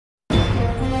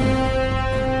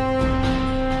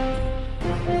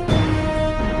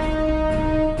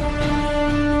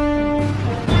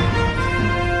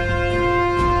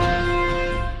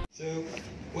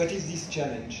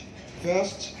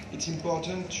First, it's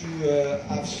important to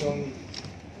have some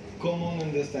common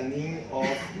understanding of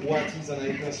what is an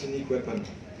hypersonic weapon.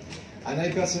 An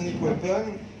hypersonic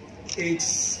weapon, it's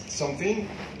something,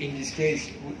 in this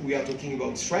case we are talking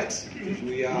about threats, because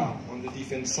we are on the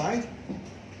defense side,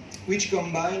 which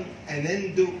combine an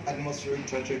endo-atmospheric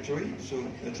trajectory, so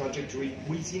a trajectory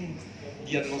within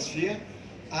the atmosphere,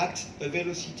 at a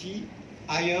velocity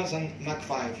higher than Mach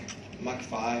 5. Mach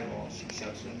 5 or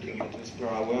 6,000 kilometers per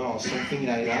hour or something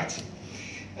like that.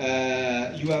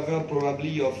 You have heard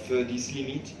probably of this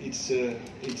limit. It's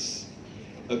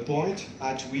a point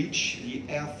at which the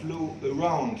airflow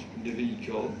around the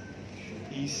vehicle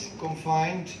is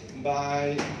confined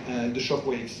by the shock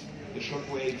waves. The shock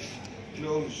waves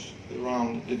close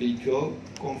around the vehicle,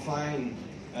 confine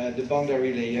the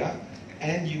boundary layer,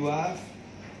 and you have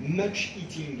much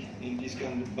heating in this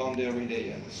kind of boundary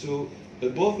layer. So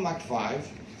above Mach 5,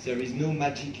 there is no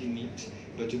magic limit,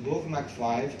 but above Mach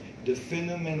 5, the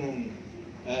phenomenon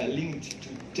linked to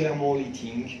thermal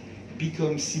heating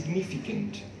becomes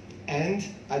significant. And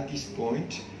at this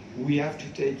point, we have to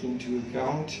take into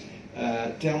account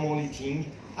thermal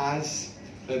heating as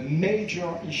a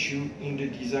major issue in the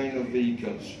design of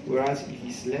vehicles, whereas it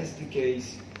is less the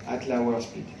case at lower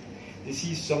speed. This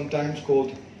is sometimes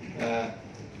called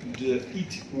the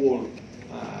heat wall,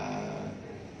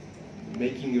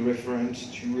 making a reference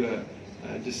to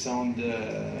the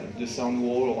sound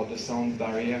wall or the sound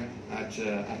barrier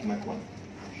at Mach 1.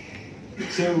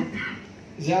 So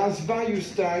there's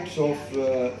various types of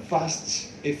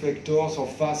fast effectors or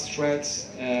fast threats.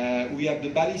 We have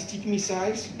the ballistic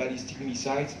missiles. Ballistic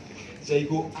missiles, they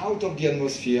go out of the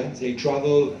atmosphere. They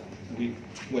travel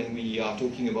when we are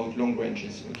talking about long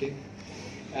ranges. Okay,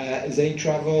 they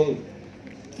travel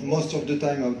most of the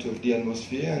time out of the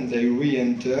atmosphere, and they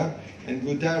re-enter and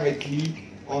go directly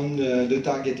on the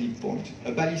targeted point.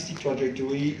 A ballistic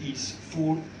trajectory is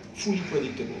fully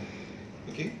predictable,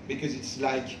 okay? Because it's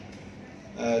like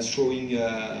throwing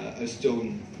a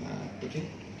stone, okay?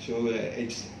 So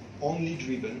it's only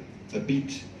driven a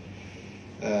bit,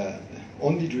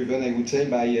 only driven, I would say,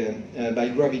 by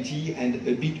gravity and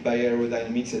a bit by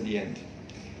aerodynamics at the end.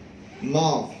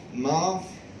 MARV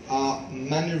are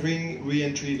maneuvering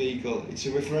re-entry vehicle. It's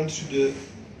a reference to the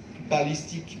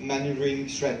ballistic maneuvering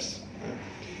threats.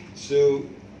 So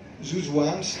those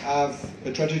ones have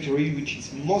a trajectory which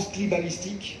is mostly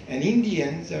ballistic, and in the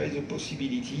end there is a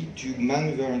possibility to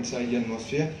maneuver inside the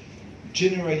atmosphere,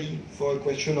 generally for a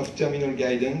question of terminal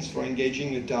guidance, for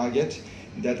engaging a target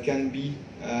that can be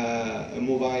a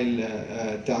mobile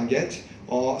target,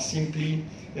 or simply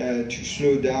to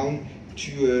slow down,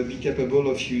 to be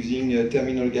capable of using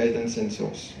terminal guidance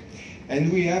sensors. And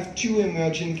we have two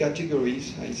emerging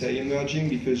categories. I say emerging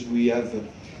because we have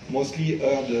mostly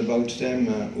heard about them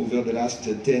over the last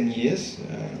 10 years.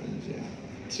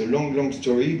 It's a long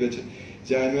story, but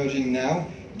they are emerging now.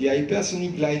 The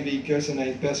hypersonic light vehicles and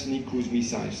hypersonic cruise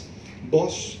missiles.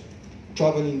 Both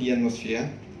travel in the atmosphere.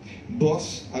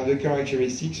 Both have the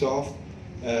characteristics of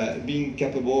being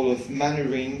capable of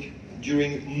maneuvering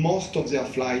during most of their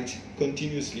flight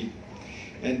continuously.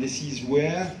 And this is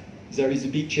where there is a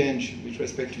big change with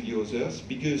respect to the others,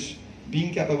 because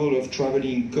being capable of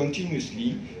traveling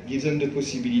continuously gives them the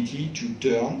possibility to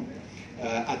turn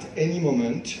at any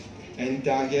moment and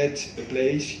target a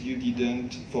place you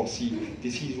didn't foresee.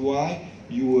 This is why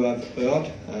you have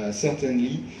heard,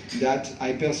 certainly, that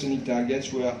hypersonic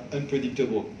targets were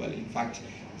unpredictable. Well, in fact,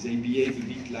 they behave a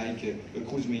bit like a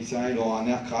cruise missile or an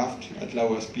aircraft at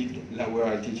lower speed, lower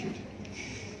altitude.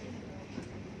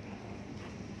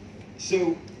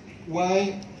 So,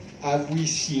 why have we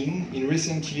seen in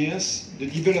recent years the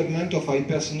development of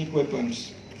hypersonic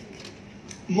weapons?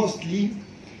 Mostly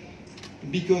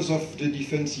because of the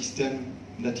defense system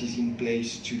that is in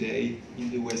place today in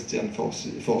the Western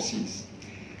forces,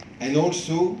 and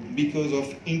also because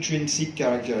of intrinsic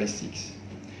characteristics.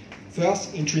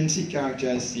 First, intrinsic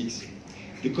characteristics.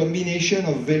 The combination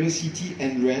of velocity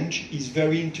and range is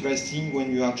very interesting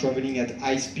when you are traveling at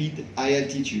high speed, high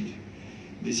altitude.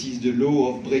 This is the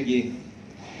law of Breguet,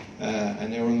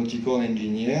 an aeronautical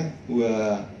engineer who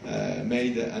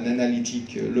made an analytic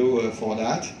law for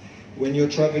that. When you're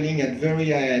traveling at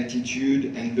very high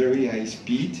altitude and very high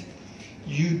speed,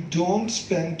 you don't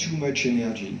spend too much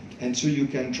energy, and so you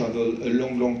can travel a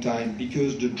long time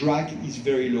because the drag is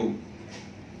very low.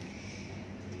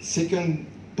 Second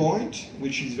point,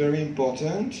 which is very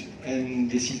important, and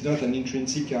this is not an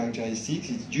intrinsic characteristic,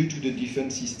 it's due to the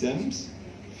defense systems.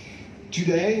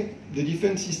 Today, the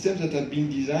defense systems that have been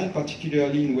designed,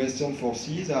 particularly in Western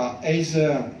forces, are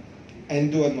either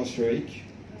endo-atmospheric,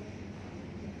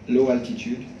 low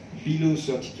altitude, below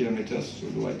 30 kilometers, so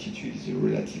low altitude is a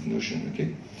relative notion,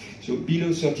 okay? So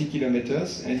below 30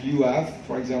 kilometers, and you have,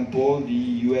 for example, the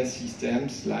US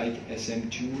systems like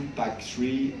SM2,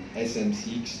 PAC3,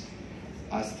 SM6,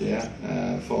 as there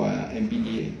for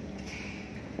MBDA.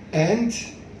 And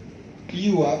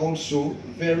you have also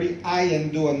very high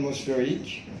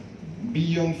endoatmospheric,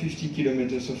 beyond 50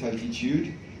 kilometers of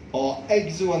altitude, or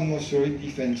exoatmospheric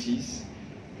defenses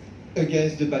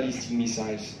against the ballistic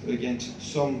missiles, against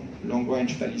some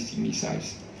long-range ballistic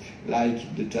missiles,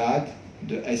 like the THAAD,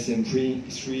 the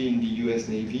SM3 in the US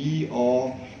Navy,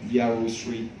 or the Arrow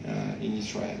 3 in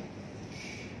Israel.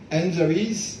 And there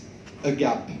is a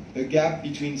gap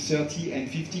between 30 and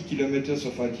 50 kilometers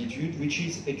of altitude, which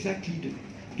is exactly the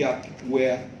gap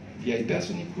where the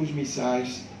hypersonic cruise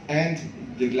missiles and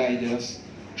the gliders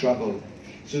travel.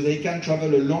 So they can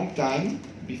travel a long time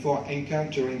before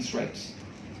encountering threats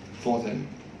for them,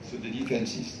 so the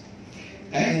defenses.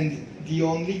 And the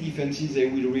only defenses they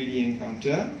will really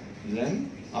encounter then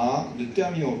are the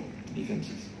terminal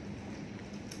defenses.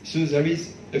 So there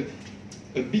is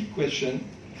a big question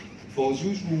for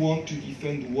those who want to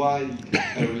defend wide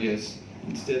areas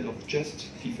instead of just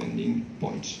defending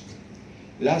points.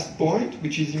 Last point,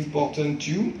 which is important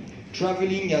too,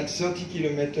 traveling at 30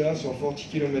 kilometers or 40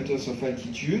 kilometers of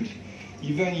altitude,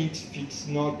 even if it's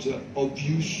not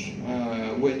obvious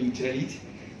when you tell it,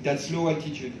 that's low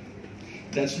altitude.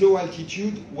 That's low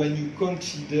altitude when you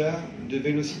consider the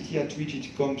velocity at which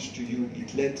it comes to you.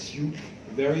 It lets you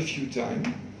very few times.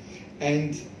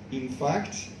 And in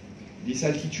fact, this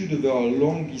altitude over a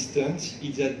long distance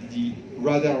is at the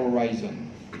radar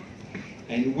horizon.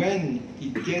 And when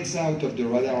it gets out of the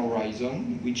radar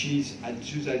horizon, which is at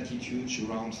those altitudes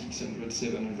around 600,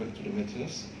 700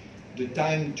 kilometers, the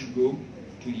time to go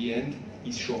to the end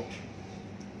is short.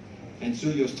 And so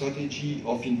your strategy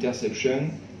of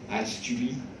interception has to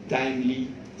be timely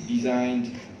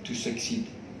designed to succeed.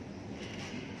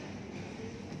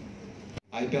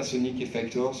 Hypersonic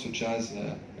effectors such as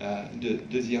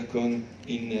the Zircon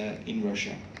in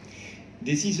Russia.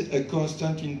 This is a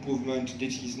constant improvement.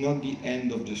 This is not the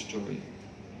end of the story.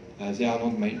 They are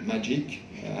not magic.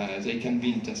 They can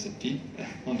be intercepted,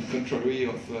 on the contrary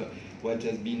of what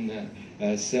has been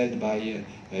said by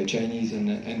Chinese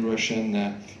and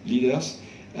Russian leaders.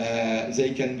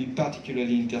 They can be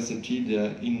particularly intercepted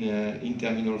in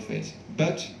terminal phase.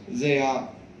 But they are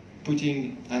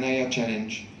putting an higher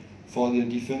challenge for the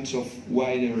defense of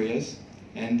wide areas,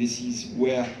 and this is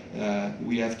where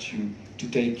we have to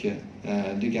take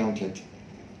the gauntlet.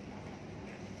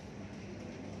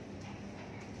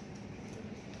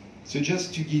 So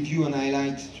just to give you an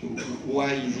highlight to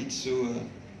why is it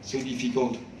so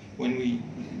difficult when we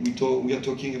are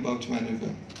talking about maneuver.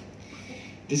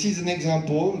 This is an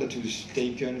example that was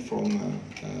taken from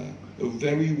a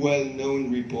very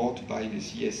well-known report by the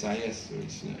CSIS, so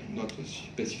it's not a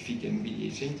specific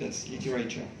MBDA thing, that's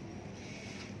literature.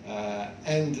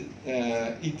 And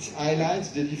it highlights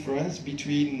the difference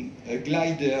between a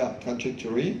glider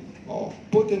trajectory, or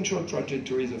potential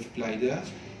trajectories of glider,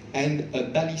 and a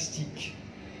ballistic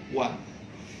one.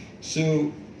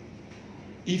 So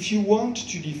if you want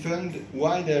to defend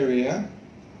wide area,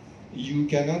 you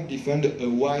cannot defend a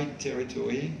wide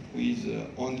territory with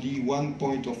only one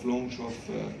point of launch of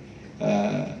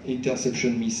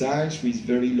interception missiles with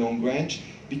very long range,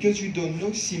 because you don't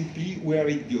know simply where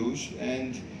it goes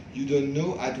and you don't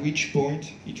know at which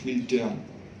point it will turn.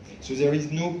 So there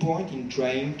is no point in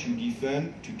trying to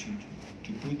defend,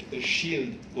 to put a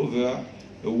shield over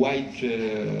a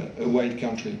wide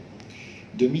country.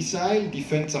 The missile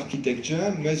defense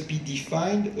architecture must be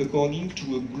defined according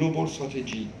to a global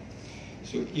strategy.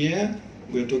 So here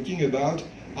we're talking about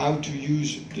how to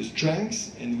use the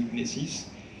strengths and weaknesses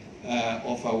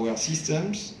of our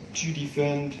systems to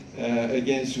defend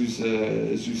against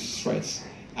those threats.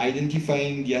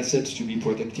 Identifying the assets to be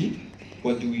protected,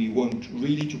 what do we want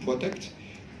really to protect,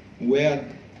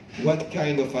 what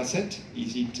kind of asset,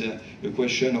 is it a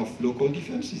question of local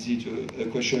defense, is it a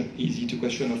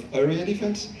question of area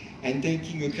defense, and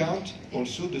taking account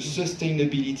also the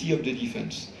sustainability of the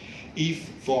defense. If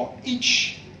for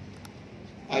each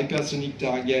hypersonic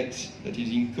target that is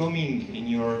incoming in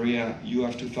your area you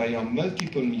have to fire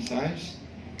multiple missiles,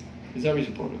 there is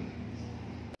a problem.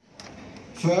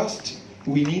 First,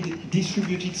 we need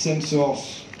distributed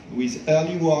sensors with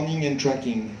early warning and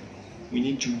tracking. We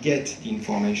need to get the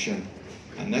information,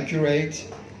 and accurate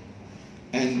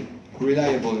and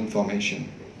reliable information.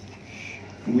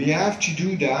 We have to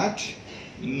do that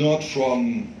not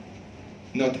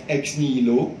ex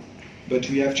nihilo, but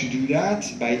we have to do that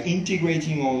by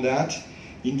integrating all that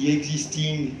in the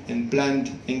existing and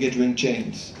planned engagement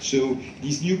chains. So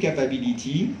this new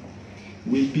capability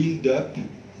will build up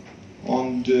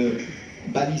on the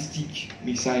ballistic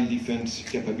missile defense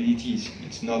capabilities.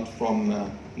 It's not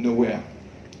from nowhere.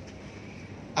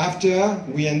 After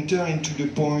we enter into the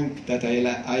point that I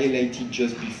highlighted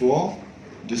just before,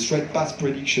 the threat path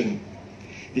prediction.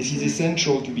 This is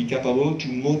essential to be capable to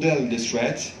model the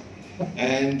threat,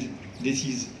 and this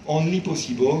is only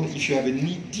possible if you have a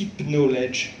deep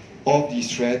knowledge of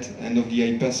this threat and of the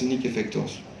hypersonic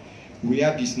effectors. We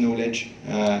have this knowledge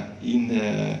in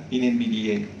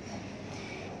MBDA.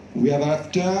 We have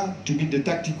after to build the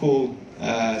tactical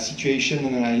situation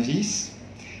analysis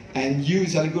and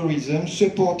use algorithms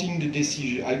supporting the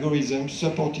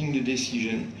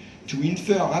decision to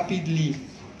infer rapidly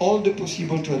all the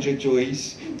possible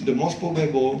trajectories, the most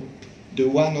probable, the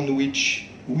one on which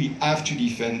we have to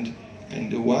defend,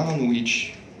 and the one on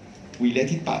which we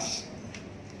let it pass.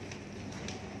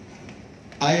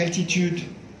 High altitude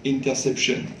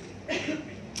interception.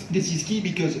 This is key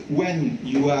because when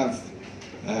you have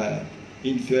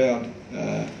inferred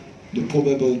the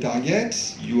probable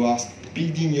targets, you are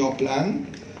building your plan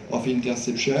of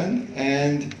interception,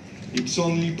 and it's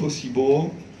only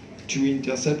possible to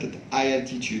intercept at high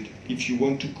altitude if you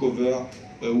want to cover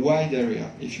a wide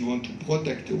area, if you want to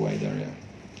protect a wide area.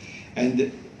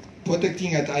 And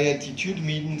protecting at high altitude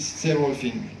means several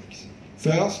things.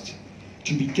 First,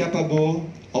 to be capable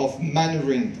of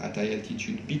maneuvering at high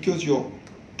altitude, because your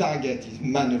target is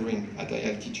maneuvering at high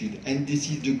altitude, and this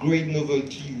is the great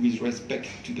novelty with respect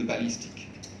to the ballistic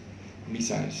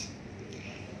missiles.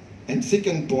 And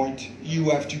second point, you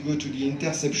have to go to the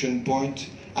interception point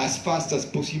as fast as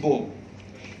possible.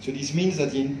 So this means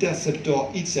that the interceptor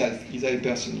itself is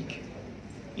hypersonic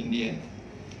in the end.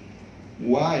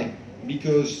 Why?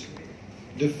 Because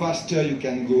the faster you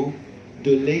can go,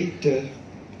 the later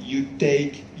you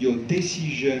take your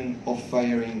decision of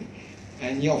firing.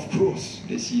 And yeah, of course,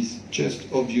 this is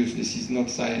just obvious, this is not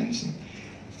science.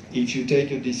 If you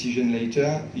take a decision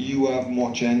later, you have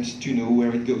more chance to know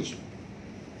where it goes.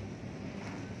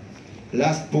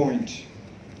 Last point.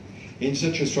 In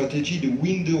such a strategy, the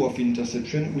window of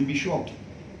interception will be short.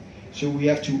 So we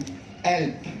have to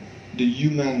help the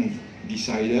human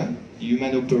decider, the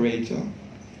human operator,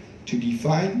 to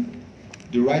define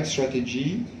the right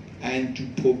strategy and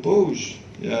to propose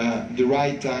the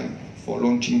right time for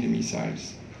launching the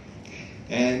missiles.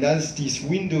 And as this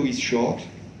window is short,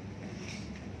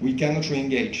 we cannot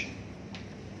re-engage.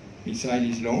 Missile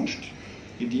is launched.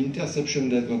 If the interception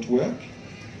does not work,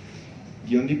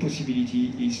 the only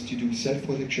possibility is to do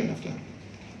self-protection after.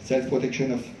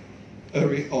 Self-protection of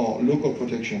area or local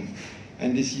protection.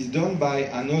 And this is done by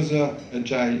another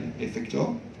agile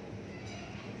effector.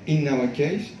 In our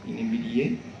case, in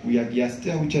MBDA, we have the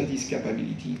Aster, which has this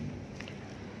capability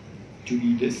to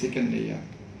be the second layer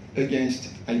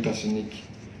against hypersonic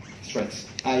threats,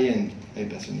 high-end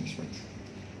hypersonic threats.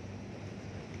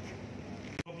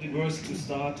 Probably worth to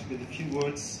start with a few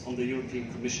words on the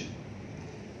European Commission.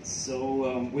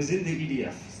 So within the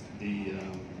EDF, the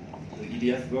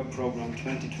EDF Work Program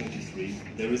 2023,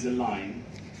 there is a line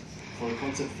for a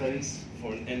concept phase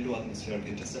for an endo-atmospheric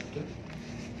interceptor.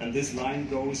 And this line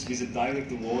goes with a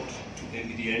direct award to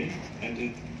MBDA and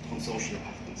its consortium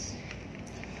partners.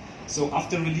 So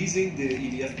after releasing the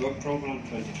EDF Work Program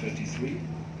 2023,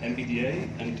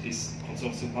 MBDA and its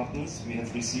consortium partners, we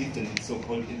have received a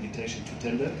so-called invitation to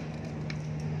tender.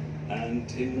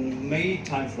 And in May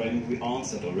timeframe, we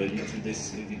answered already to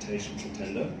this invitation to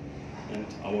tender, and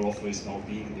our offer is now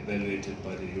being evaluated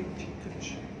by the European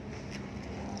Commission.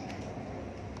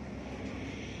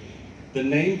 The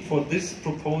name for this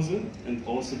proposal, and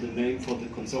also the name for the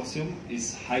consortium,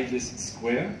 is HYDIS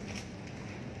Square.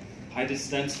 HYDIS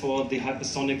stands for the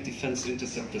Hypersonic Defense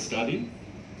Interceptor Study.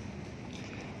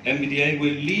 MBDA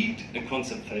will lead a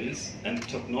concept phase and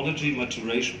technology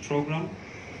maturation program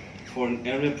for an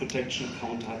area protection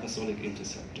counter-hypersonic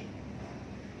interceptor.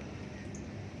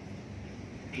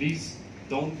 Please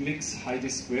don't mix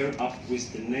HYDIS Square up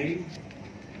with the name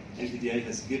MBDA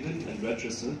has given and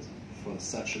registered for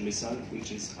such a missile,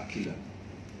 which is AQUILA,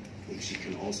 which you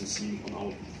can also see on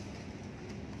our booth.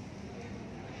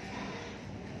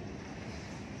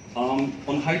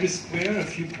 On HYDIS Square, a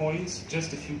few points,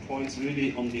 just a few points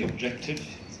really on the objective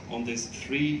on this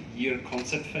 3-year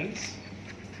concept phase.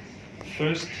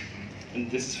 First, and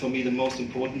this is for me the most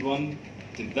important one,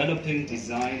 developing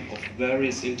design of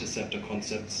various interceptor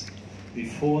concepts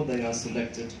before they are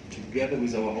selected together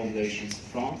with our home nations,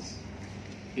 France,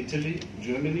 Italy,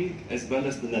 Germany, as well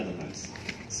as the Netherlands.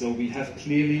 So we have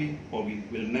clearly, or we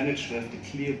will manage to have the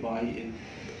clear buy-in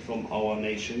from our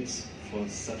nations, for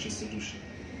such a solution,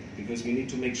 because we need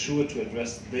to make sure to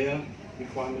address their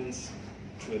requirements,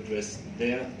 to address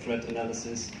their threat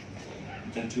analysis,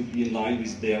 and to be in line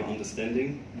with their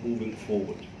understanding moving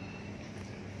forward.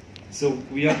 So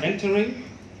we are entering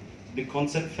the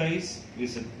concept phase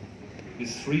with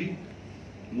 3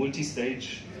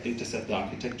 multi-stage interceptor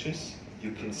architectures.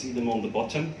 You can see them on the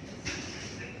bottom.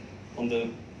 On the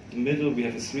middle we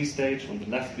have a 3-stage, on the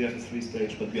left we have a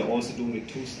 3-stage, but we are also doing a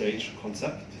 2-stage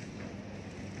concept.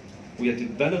 We are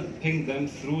developing them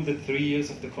through the 3 years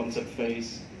of the concept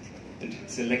phase and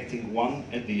selecting one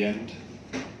at the end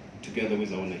together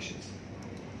with our nations.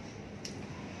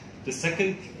 The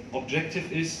second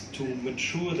objective is to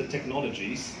mature the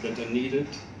technologies that are needed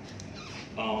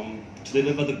to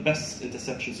deliver the best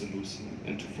interception solution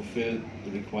and to fulfill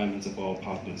the requirements of our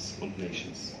partners and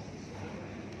nations.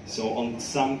 So on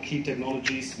some key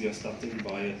technologies we are starting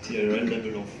by a TRL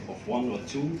level of 1 or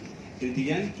 2. In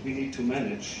the end we need to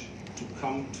manage to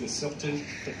come to a certain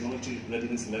technology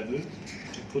readiness level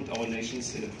to put our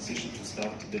nations in a position to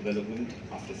start development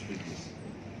after 3 years.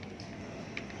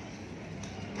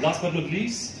 Last but not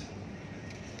least,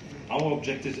 our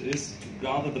objective is to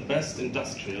gather the best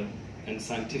industrial and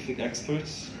scientific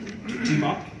experts to team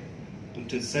up and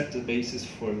to set the basis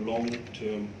for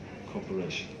long-term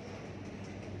cooperation.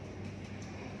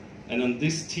 And on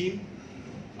this team,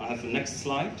 I have the next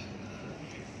slide.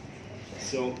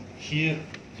 So here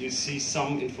you see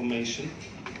some information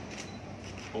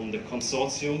on the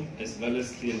consortium as well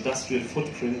as the industrial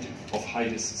footprint of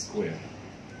HIDES Square.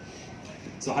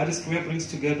 So HIDES Square brings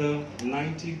together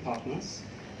 90 partners,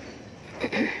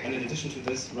 and in addition to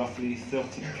this, roughly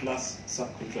 30 plus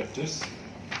subcontractors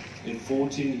in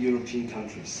 14 European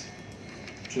countries,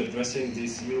 to addressing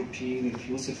this European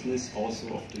inclusiveness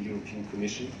also of the European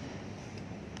Commission.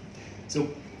 So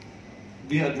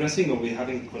we are addressing, or we're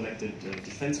having collected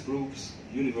defense groups,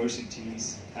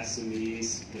 universities,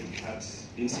 SMEs, perhaps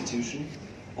institutions,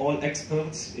 all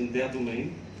experts in their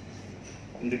domain,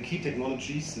 and the key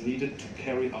technologies needed to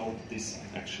carry out this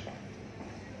action.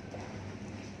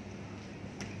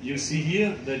 You see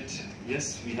here that,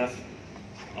 yes, we have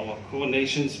our core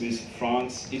nations with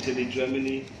France, Italy,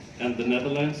 Germany, and the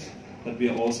Netherlands, but we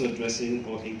are also addressing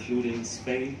or including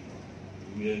Spain,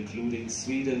 we are including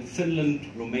Sweden, Finland,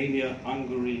 Romania,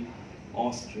 Hungary,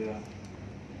 Austria,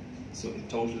 so in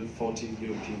total 14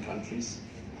 European countries,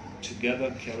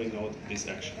 together carrying out this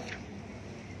action.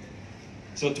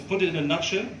 So to put it in a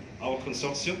nutshell, our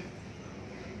consortium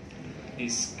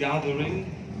is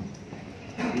gathering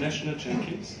national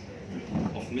champions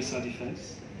of missile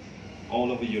defense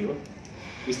all over Europe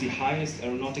with the highest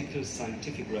aeronautical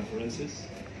scientific references.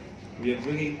 We are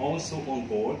bringing also on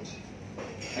board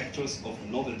actors of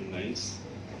novel domains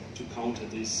to counter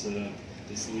this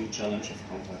new challenge of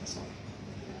counter-hypersonic.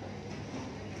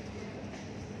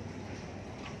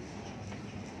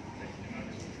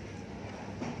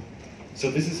 So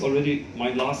this is already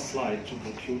my last slide to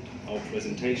conclude our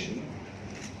presentation,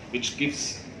 which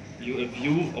gives you a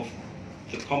view of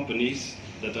the companies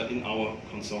that are in our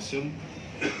consortium,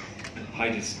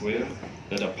 HIDES Square,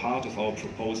 that are part of our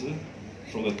proposal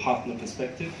from a partner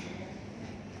perspective.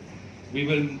 We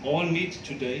will all meet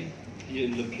today here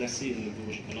in Le Plessis,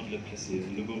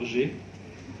 in Le Bourget.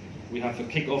 We have a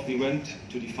kick-off event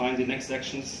to define the next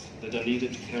actions that are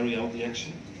needed to carry out the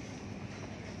action.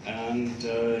 And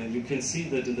you can see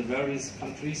that in the various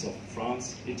countries of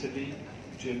France, Italy,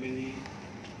 Germany,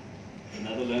 the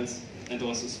Netherlands, and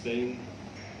also Spain,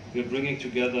 we are bringing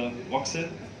together Roxel,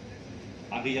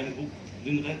 Ariane Group,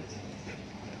 Lunret,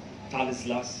 Thales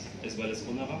LAS, as well as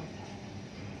UNRWA.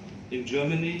 In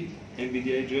Germany,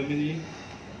 MBDA Germany,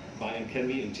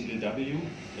 Bayern-Chemie and TLW,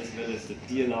 as well as the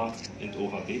DLR and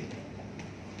OHB.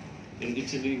 In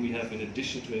Italy, we have, in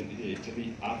addition to MBDA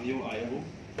Italy, Avio Aero,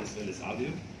 as well as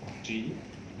Avio, GE,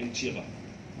 and Tira.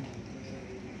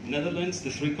 Netherlands,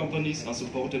 the 3 companies are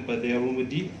supported by their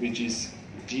Romedy, which is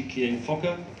GK and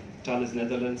Fokker, Thales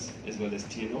Netherlands, as well as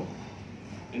TNO.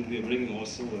 And we are bringing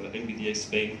also MBDA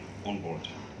Spain on board.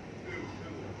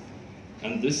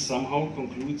 And this somehow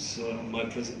concludes my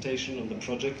presentation on the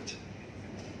project